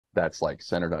that's like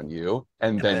centered on you,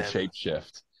 and And then then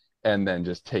shapeshift, and then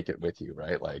just take it with you,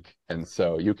 right? Like, and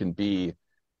so you can be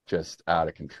just out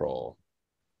of control.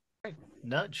 okay,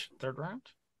 nudge, third round.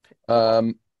 Pick one.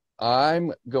 Um,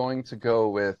 I'm going to go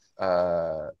with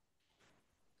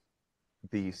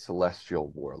the Celestial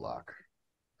Warlock.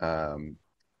 Um,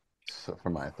 so for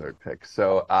my third pick.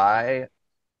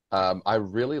 I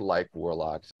really like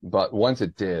Warlocks, but once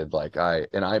it did, like I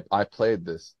played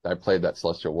that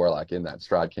Celestial Warlock in that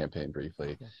Strahd campaign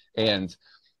briefly, Yeah. and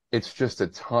it's just a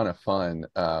ton of fun.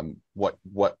 What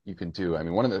you can do. I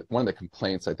mean, one of the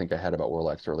complaints I think I had about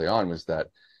Warlocks early on was that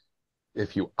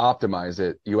if you optimize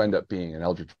it, you end up being an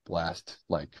Eldritch Blast,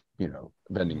 like,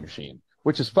 vending machine,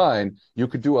 which is fine. You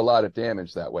could do a lot of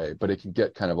damage that way, but it can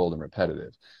get kind of old and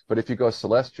repetitive. But if you go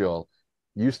Celestial,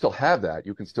 you still have that.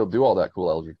 You can still do all that cool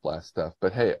Eldritch Blast stuff.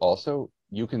 But hey, also,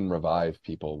 you can revive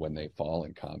people when they fall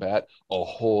in combat a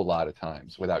whole lot of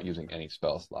times without using any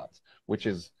spell slots, which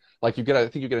is like I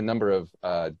think you get a number of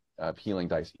healing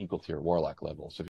dice equal to your Warlock level. So